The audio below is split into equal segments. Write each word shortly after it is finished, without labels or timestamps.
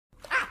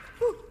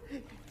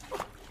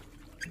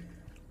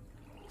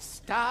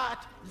Start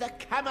the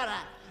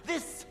camera.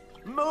 This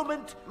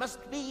moment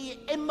must be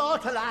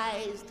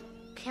immortalized.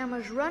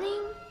 Camera's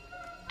running.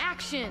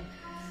 Action!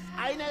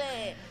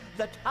 Finally,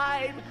 the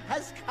time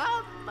has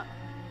come.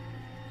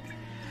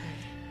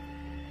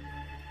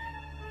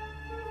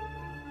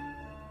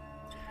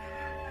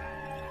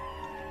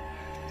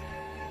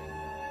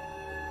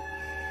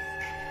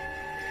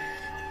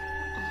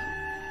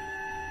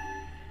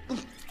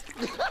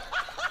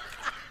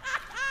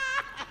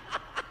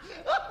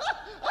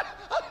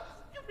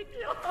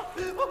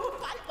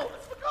 I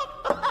almost forgot.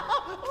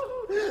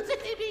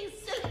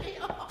 Silly.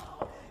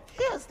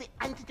 Here's the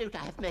antidote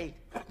I have made.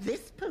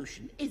 This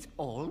potion is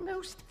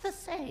almost the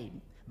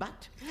same,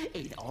 but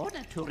in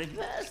order to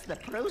reverse the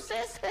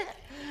process,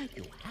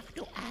 you have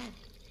to add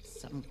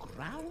some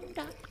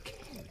ground-up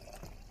kelp.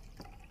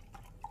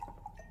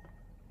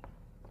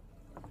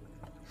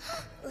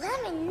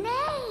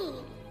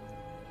 Lemonade!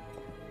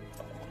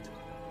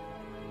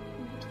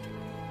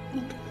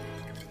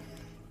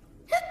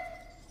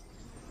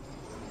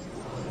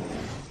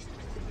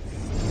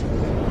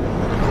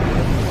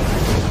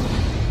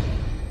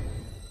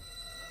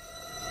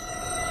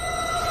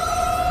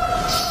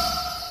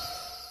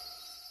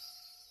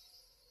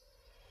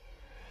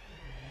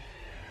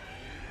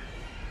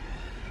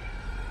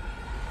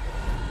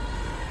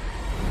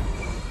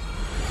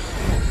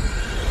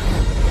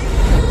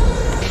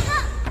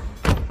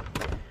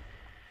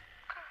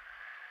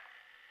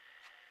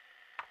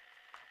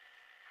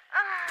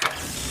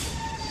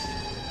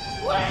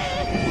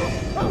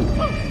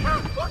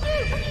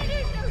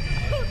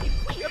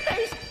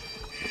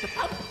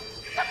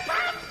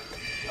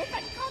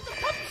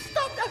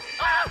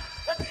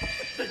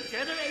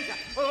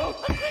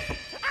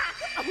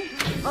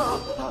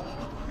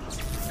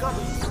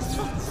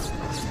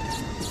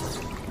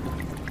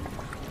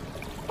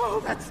 Oh,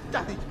 that's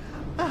done it.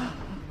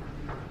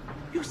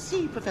 You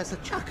see, Professor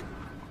Chuck,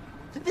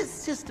 this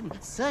system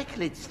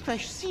circulates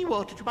fresh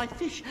seawater to my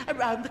fish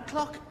around the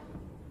clock.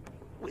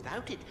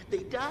 Without it,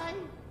 they die.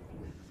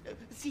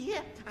 See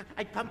here,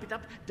 I pump it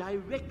up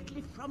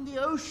directly from the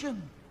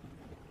ocean.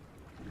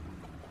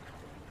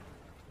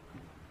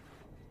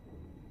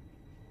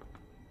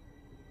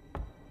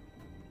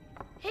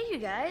 Hey, you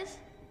guys.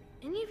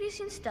 Any of you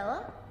seen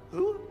Stella?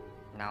 Who?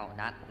 No,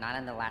 not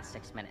in the last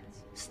 6 minutes.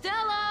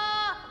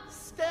 Stella!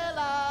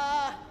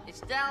 Stella! It's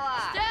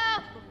Stella!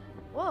 Stella!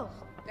 Whoa.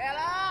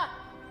 Stella!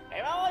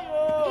 Where are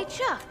you? Hey,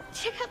 Chuck,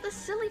 check out this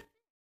silly...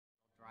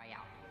 Dry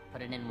out.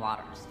 Put it in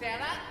water.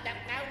 Stella,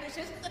 now this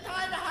isn't the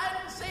time to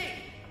hide and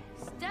seek.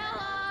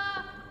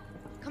 Stella!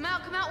 Come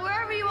out,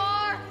 wherever you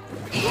are!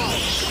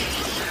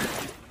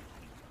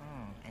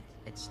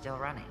 It's still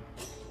running.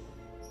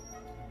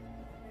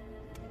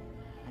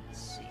 Let's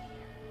see.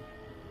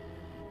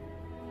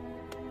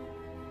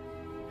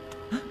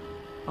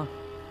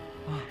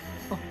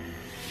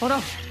 Oh no!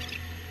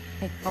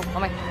 Hey, oh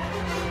my!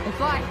 Hey,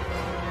 fly!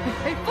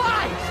 Hey,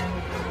 fly!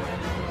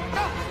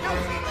 No!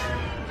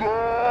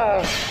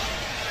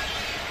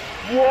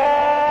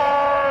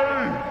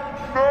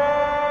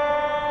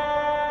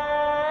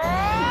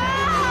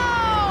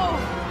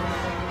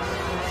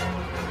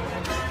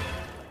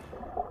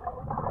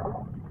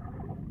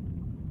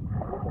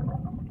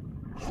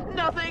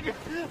 Nothing!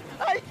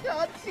 I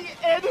can't see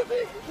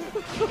anything!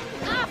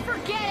 Ah,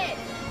 forget it!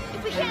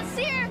 If we can't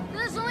see her, then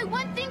there's only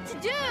one thing to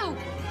do!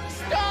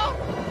 Stop!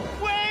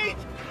 Wait!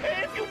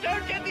 If you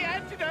don't get the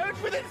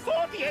antidote within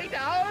 48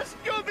 hours,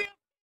 you'll be...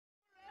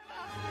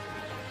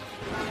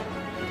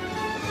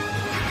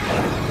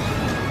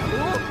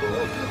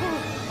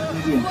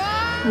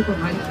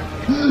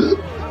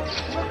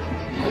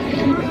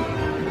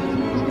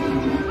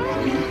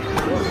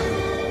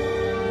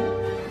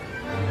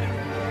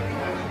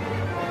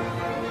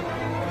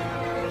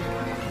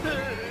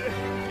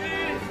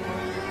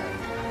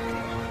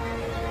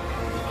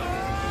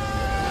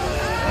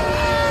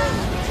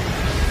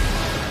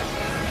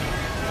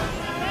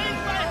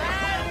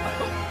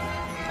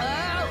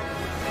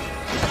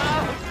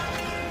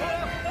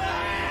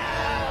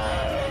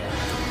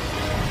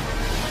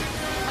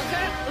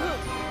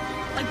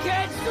 I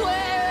can't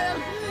swim!